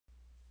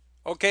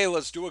Okay,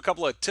 let's do a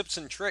couple of tips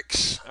and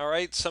tricks. All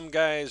right, some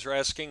guys are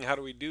asking how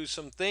do we do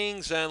some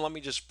things, and let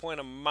me just point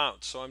them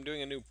out. So I'm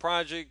doing a new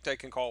project. I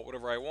can call it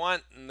whatever I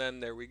want, and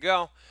then there we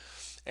go.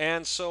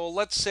 And so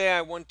let's say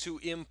I want to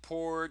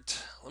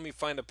import, let me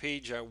find a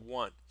page I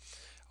want.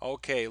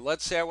 Okay,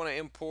 let's say I want to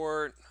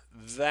import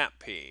that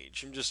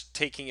page. I'm just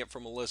taking it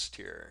from a list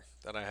here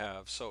that I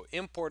have. So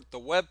import the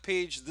web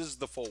page. This is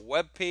the full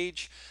web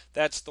page.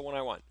 That's the one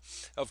I want.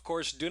 Of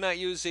course, do not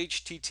use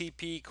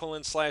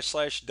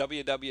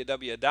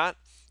http://www dot.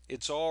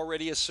 It's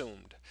already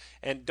assumed.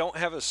 And don't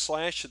have a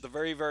slash at the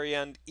very, very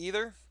end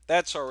either.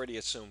 That's already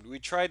assumed. We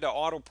tried to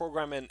auto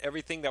program in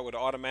everything that would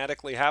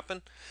automatically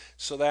happen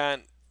so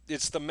that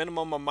it's the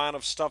minimum amount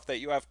of stuff that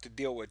you have to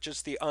deal with,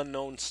 just the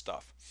unknown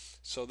stuff.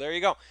 So there you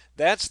go.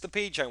 That's the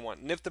page I want.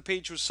 And if the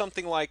page was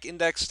something like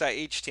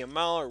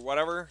index.html or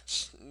whatever,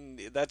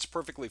 that's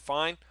perfectly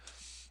fine.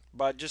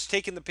 But just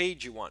taking the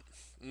page you want.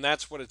 And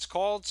that's what it's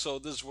called. So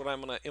this is what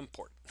I'm going to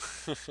import.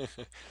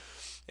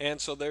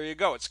 And so there you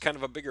go. It's kind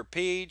of a bigger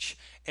page.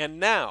 And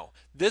now,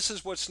 this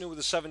is what's new with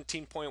the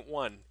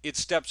 17.1. It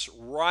steps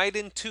right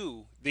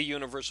into the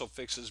universal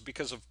fixes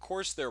because, of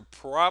course, there are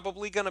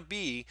probably going to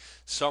be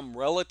some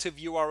relative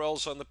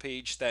URLs on the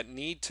page that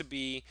need to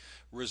be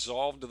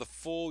resolved to the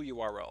full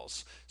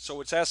URLs.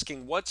 So it's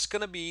asking what's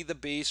going to be the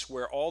base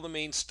where all the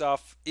main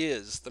stuff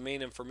is, the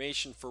main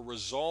information for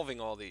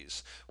resolving all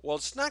these. Well,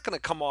 it's not going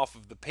to come off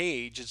of the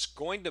page. It's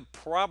going to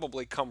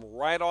probably come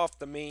right off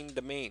the main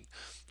domain.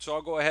 So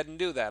I'll go ahead and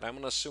do that. I'm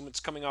going to assume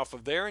it's coming off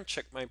of there and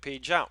check my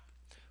page out.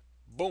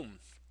 Boom.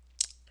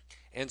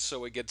 And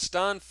so it gets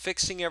done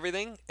fixing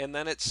everything and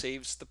then it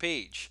saves the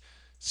page.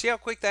 See how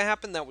quick that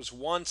happened? That was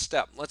one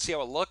step. Let's see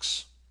how it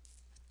looks.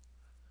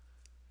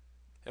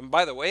 And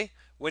by the way,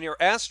 when you're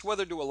asked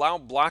whether to allow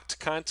blocked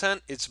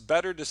content, it's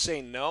better to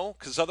say no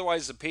because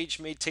otherwise the page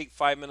may take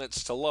 5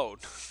 minutes to load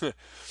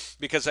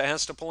because it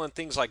has to pull in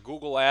things like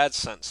Google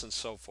AdSense and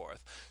so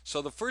forth.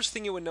 So the first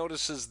thing you would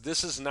notice is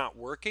this is not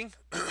working.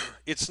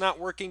 It's not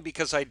working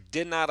because I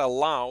did not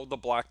allow the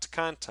blocked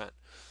content.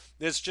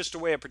 It's just a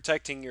way of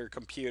protecting your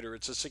computer.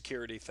 It's a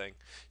security thing.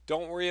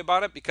 Don't worry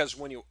about it because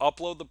when you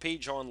upload the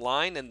page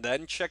online and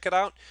then check it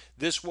out,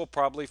 this will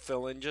probably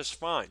fill in just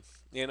fine.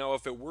 You know,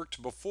 if it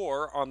worked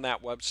before on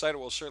that website, it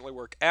will certainly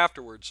work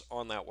afterwards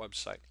on that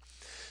website.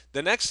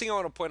 The next thing I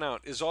want to point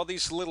out is all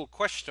these little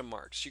question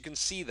marks. You can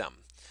see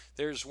them.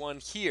 There's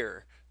one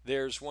here.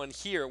 There's one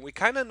here. We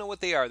kind of know what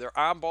they are. They're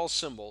oddball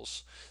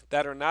symbols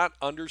that are not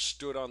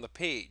understood on the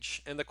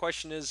page. And the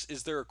question is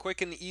there a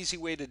quick and easy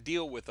way to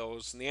deal with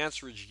those? And the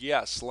answer is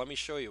yes. Let me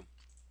show you.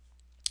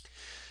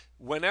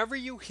 Whenever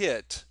you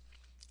hit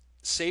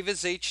Save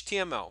as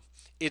HTML,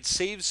 it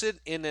saves it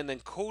in an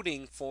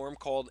encoding form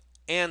called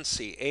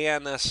ANSI,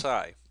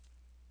 A-N-S-I.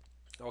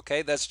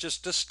 Okay, that's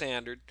just a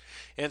standard,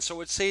 and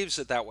so it saves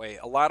it that way.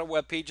 A lot of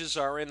web pages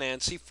are in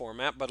ANSI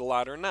format, but a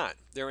lot are not.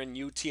 They're in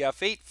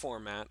UTF-8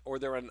 format, or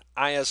they're in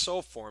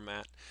ISO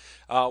format,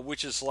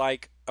 which is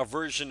like a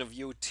version of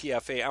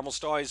UTF-8.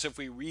 Almost always, if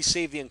we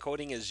resave the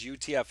encoding as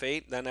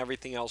UTF-8, then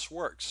everything else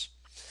works.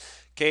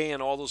 Okay,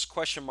 and all those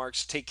question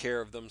marks take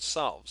care of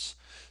themselves.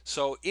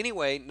 So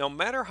anyway, no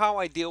matter how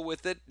I deal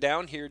with it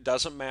down here,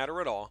 doesn't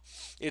matter at all.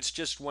 It's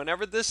just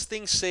whenever this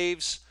thing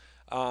saves,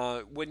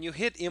 when you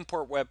hit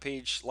import web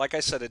page, like I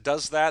said, it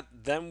does that.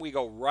 Then we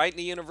go right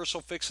into universal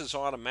fixes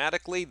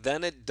automatically.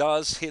 Then it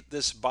does hit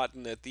this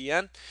button at the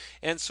end.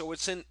 And so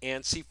it's in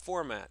ANSI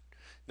format.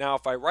 Now,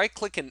 if I right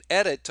click and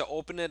edit to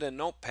open it in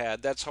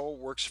Notepad, that's how it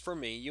works for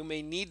me. You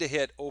may need to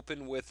hit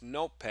open with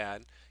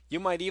Notepad. You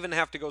might even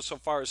have to go so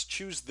far as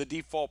choose the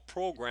default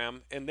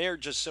program and there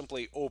just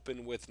simply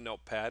open with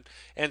Notepad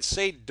and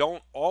say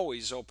don't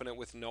always open it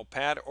with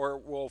Notepad or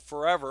it will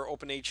forever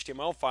open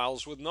HTML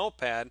files with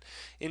Notepad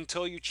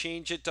until you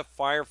change it to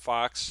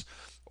Firefox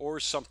or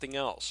something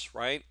else,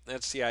 right?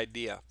 That's the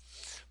idea.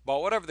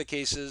 But whatever the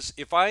case is,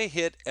 if I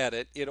hit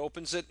edit, it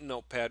opens it in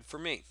Notepad for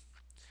me.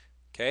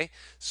 Okay,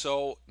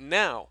 so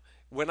now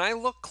when I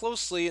look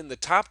closely in the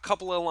top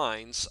couple of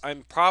lines,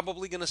 I'm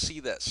probably going to see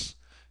this.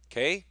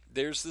 Okay,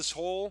 there's this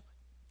whole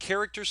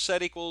character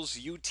set equals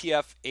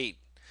UTF-8.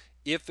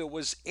 If it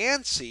was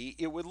ANSI,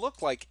 it would look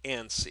like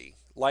ANSI,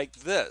 like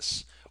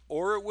this,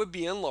 or it would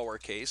be in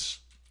lowercase,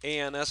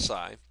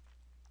 ANSI,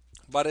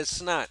 but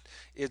it's not.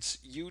 It's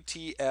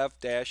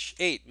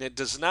UTF-8. And it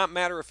does not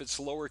matter if it's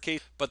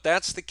lowercase, but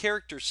that's the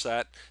character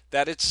set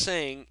that it's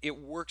saying it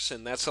works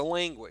in. That's a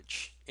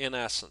language in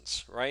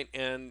essence, right?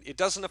 And it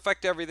doesn't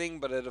affect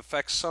everything, but it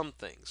affects some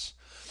things.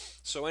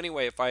 So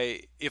anyway,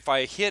 if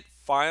I hit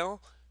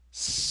file,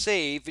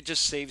 save, it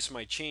just saves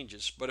my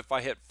changes. But if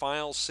I hit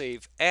file,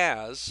 save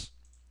as,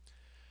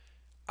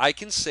 I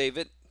can save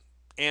it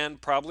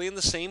and probably in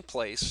the same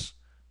place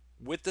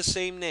with the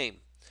same name.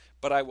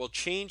 But I will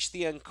change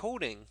the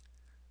encoding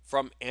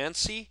from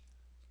ANSI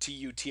to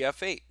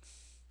UTF-8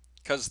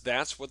 because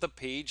that's what the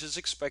page is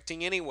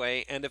expecting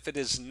anyway. And if it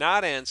is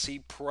not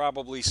ANSI,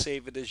 probably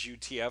save it as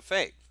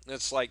UTF-8.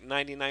 That's like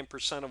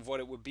 99% of what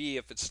it would be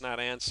if it's not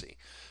ANSI.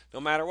 no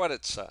matter what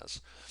it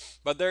says.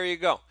 But there you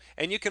go.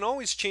 And you can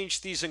always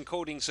change these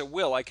encodings at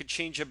will. I could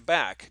change it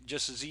back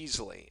just as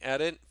easily.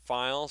 Edit,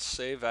 File,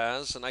 Save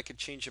As, and I could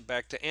change it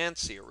back to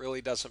ANSI. It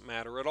really doesn't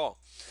matter at all.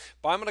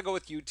 But I'm going to go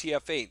with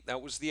UTF-8.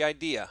 That was the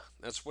idea.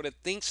 That's what it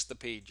thinks the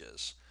page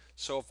is.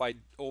 So if I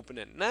open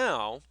it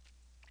now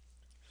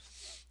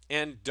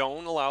and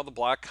don't allow the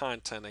block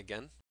content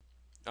again,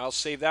 I'll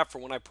save that for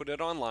when I put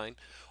it online.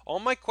 All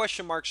my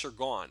question marks are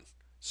gone.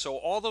 So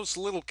all those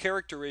little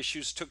character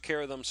issues took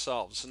care of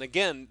themselves. And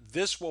again,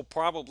 this will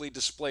probably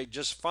display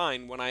just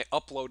fine when I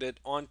upload it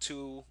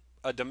onto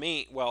a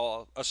domain,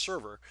 well, a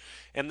server.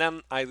 And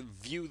then I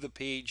view the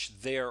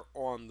page there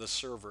on the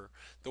server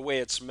the way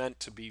it's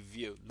meant to be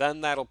viewed. Then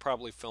that'll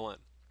probably fill in.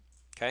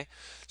 Okay,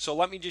 so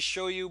let me just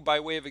show you by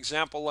way of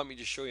example, let me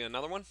just show you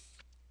another one.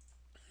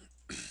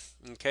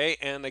 Okay,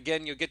 and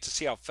again, you'll get to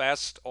see how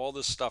fast all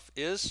this stuff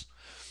is.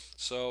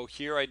 So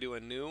here I do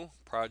a new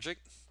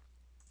project,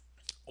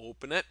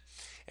 open it,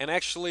 and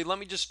actually let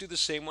me just do the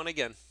same one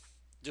again,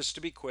 just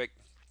to be quick.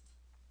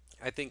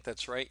 I think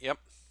that's right, yep.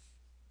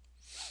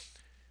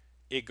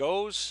 It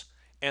goes,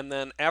 and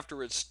then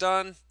after it's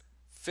done,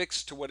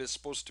 fixed to what it's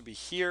supposed to be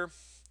here,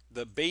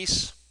 the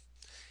base,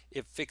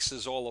 it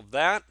fixes all of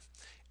that,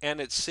 and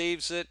it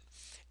saves it,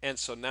 and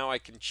so now I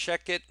can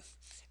check it,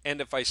 and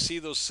if I see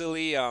those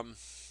silly, don't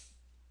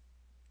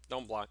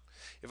block.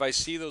 If I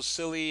see those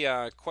silly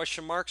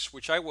question marks,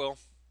 which I will,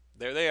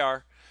 there they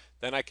are,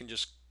 then I can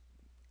just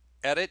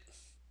edit,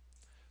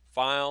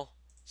 file,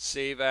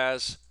 save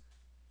as,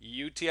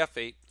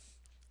 UTF-8,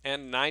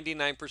 and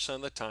 99%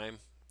 of the time,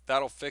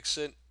 that'll fix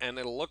it, and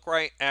it'll look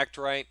right, act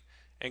right,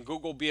 and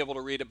Google will be able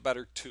to read it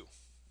better too.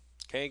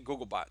 Okay,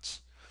 Google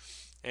bots.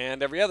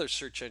 And every other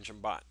search engine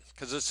bot,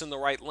 because it's in the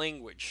right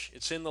language.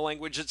 It's in the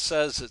language it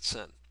says it's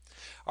in.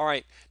 All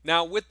right,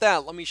 now with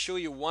that, let me show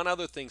you one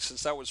other thing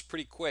since that was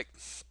pretty quick.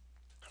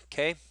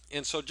 Okay,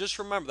 and so just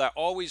remember that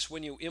always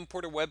when you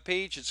import a web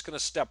page, it's going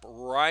to step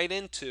right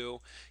into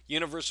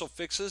universal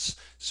fixes.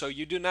 So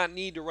you do not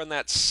need to run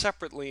that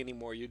separately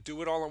anymore. You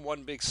do it all in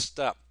one big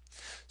step.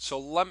 So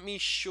let me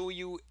show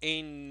you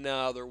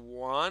another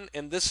one,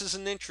 and this is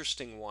an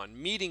interesting one,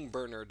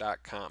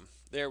 meetingburner.com.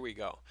 There we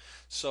go.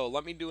 So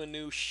let me do a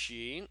new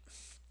sheet,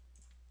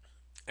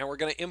 and we're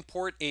going to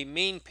import a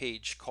main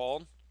page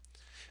called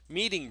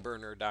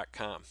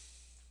meetingburner.com.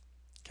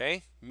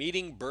 Okay,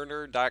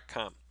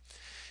 meetingburner.com.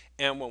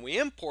 And when we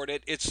import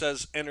it, it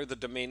says enter the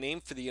domain name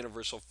for the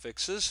universal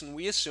fixes, and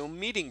we assume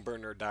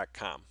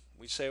meetingburner.com.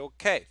 We say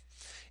okay.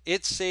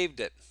 It saved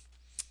it.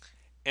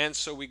 And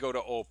so we go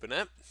to open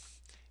it,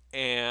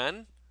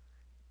 and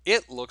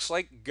it looks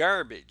like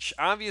garbage.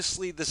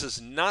 Obviously, this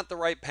is not the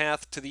right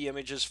path to the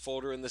images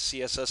folder and the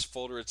CSS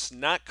folder. It's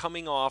not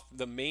coming off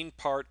the main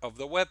part of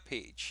the web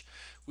page.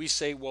 We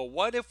say, well,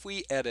 what if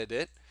we edit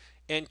it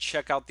and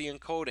check out the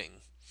encoding?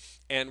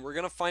 And we're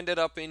going to find it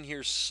up in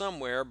here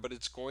somewhere, but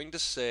it's going to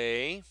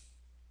say,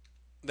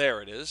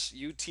 there it is,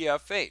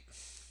 UTF-8.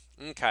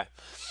 Okay.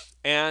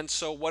 And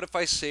so what if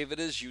I save it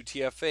as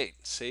UTF-8?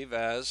 Save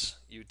as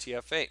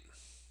UTF-8.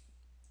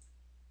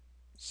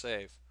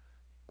 Save.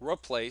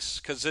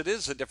 Replace, because it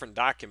is a different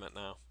document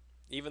now.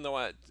 Even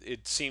though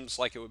it seems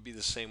like it would be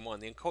the same one.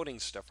 The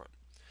encoding's different.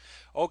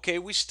 Okay,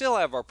 we still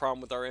have our problem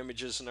with our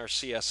images and our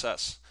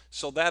CSS.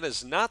 So that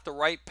is not the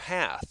right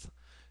path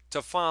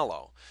to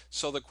follow.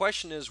 So the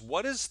question is,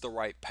 what is the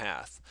right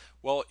path?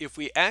 Well, if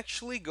we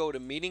actually go to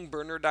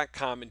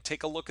meetingburner.com and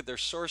take a look at their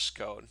source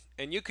code,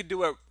 and you could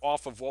do it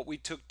off of what we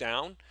took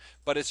down,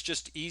 but it's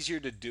just easier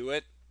to do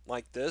it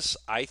like this,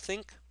 I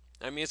think.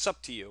 I mean, it's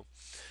up to you.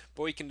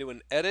 But we can do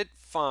an edit,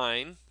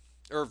 find,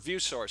 or view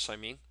source, I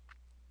mean.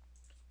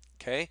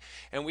 Okay,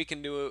 and we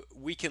can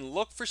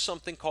look for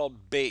something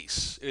called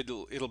base.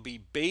 It'll be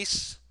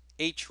base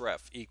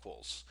href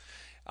equals.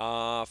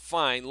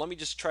 Fine, let me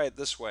just try it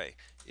this way.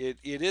 It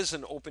is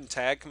an open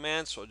tag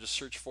command, so I'll just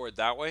search for it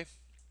that way.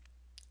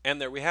 And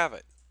there we have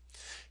it.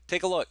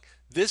 Take a look.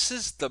 This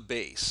is the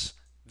base.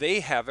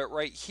 They have it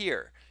right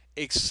here,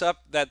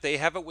 except that they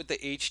have it with the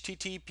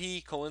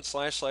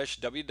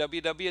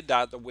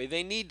http://www. The way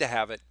they need to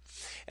have it,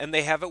 and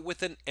they have it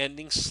with an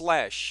ending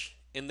slash,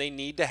 and they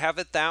need to have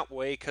it that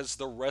way because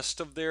the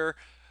rest of their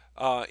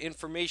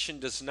information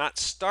does not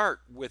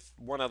start with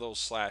one of those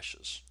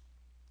slashes.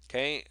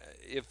 Okay,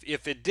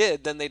 if it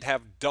did, then they'd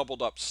have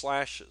doubled up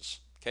slashes.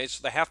 Okay,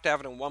 so they have to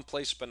have it in one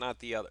place but not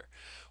the other.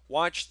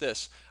 Watch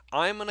this.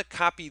 I'm going to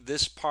copy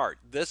this part.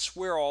 That's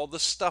where all the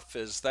stuff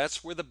is.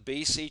 That's where the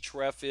base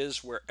href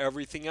is, where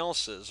everything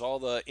else is, all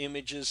the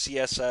images,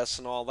 CSS,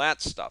 and all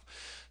that stuff.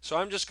 So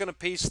I'm just going to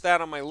paste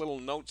that on my little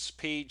notes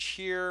page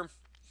here,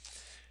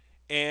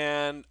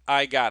 and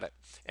I got it.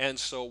 And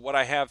so what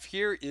I have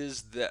here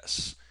is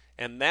this.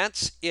 And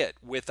that's it,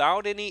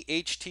 without any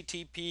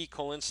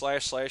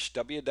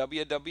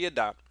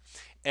http://www.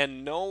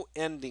 And no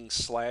ending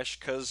slash,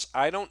 because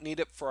I don't need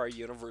it for our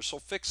universal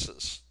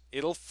fixes.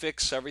 It'll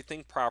fix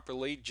everything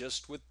properly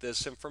just with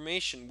this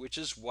information, which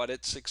is what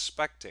it's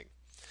expecting.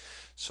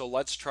 So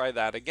let's try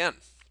that again.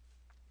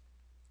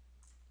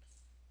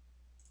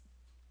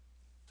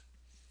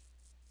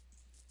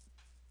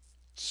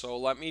 So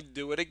let me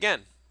do it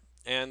again.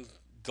 And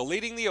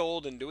deleting the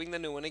old and doing the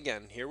new one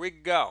again. Here we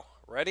go.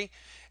 Ready?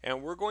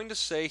 And we're going to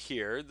say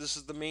here, this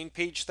is the main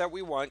page that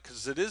we want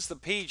because it is the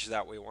page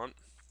that we want.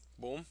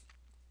 Boom.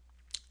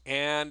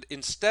 And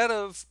instead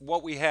of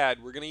what we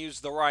had, we're going to use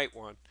the right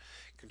one.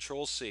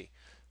 Control C.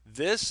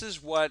 This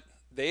is what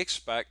they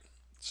expect,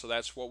 so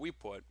that's what we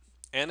put.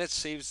 And it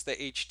saves the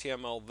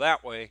HTML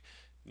that way.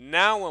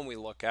 Now when we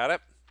look at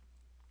it,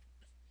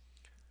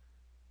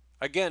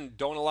 again,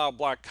 don't allow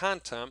block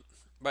content,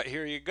 but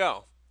here you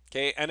go.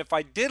 Okay, and if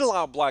I did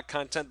allow block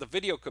content, the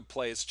video could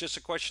play. It's just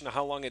a question of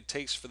how long it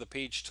takes for the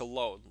page to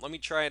load. Let me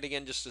try it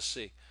again just to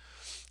see.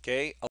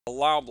 Okay,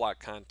 allow block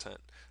content.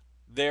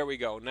 There we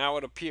go. Now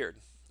it appeared.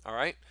 All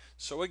right.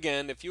 So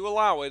again, if you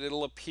allow it,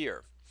 it'll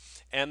appear.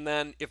 And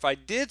then if I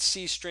did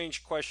see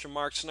strange question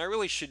marks, and I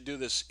really should do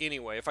this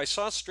anyway, if I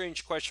saw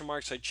strange question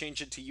marks, I'd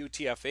change it to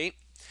UTF-8.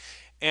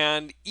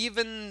 And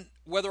even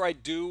whether I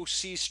do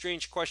see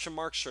strange question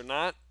marks or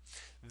not,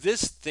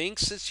 this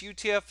thinks it's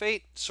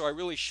UTF-8, so I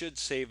really should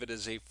save it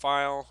as a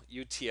file,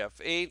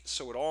 UTF-8,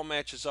 so it all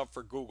matches up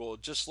for Google.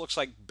 It just looks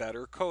like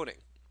better coding.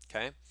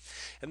 Okay,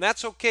 and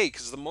that's okay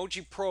because the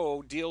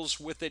MOWG-Pro deals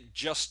with it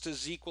just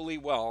as equally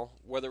well,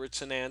 whether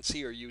it's an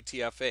ANSI or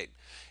UTF-8.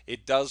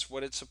 It does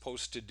what it's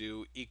supposed to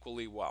do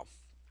equally well.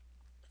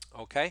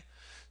 Okay,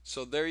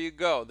 so there you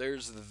go.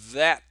 There's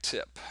that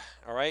tip.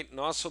 All right, and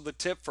also the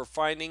tip for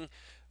finding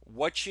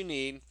what you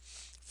need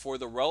for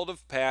the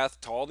relative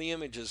path to all the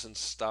images and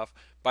stuff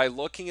by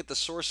looking at the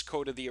source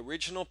code of the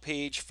original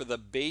page for the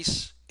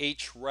base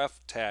href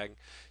tag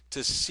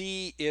to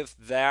see if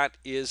that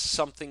is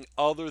something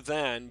other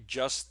than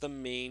just the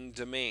main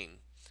domain,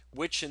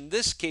 which in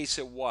this case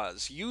it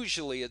was.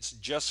 Usually it's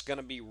just going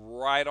to be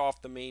right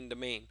off the main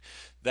domain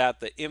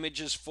that the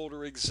images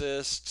folder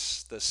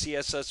exists, the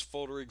CSS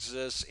folder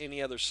exists,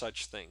 any other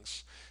such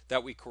things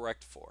that we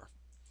correct for.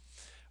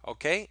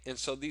 Okay, and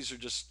so these are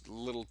just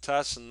little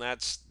tests, and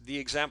that's the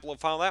example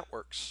of how that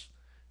works.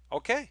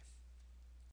 Okay.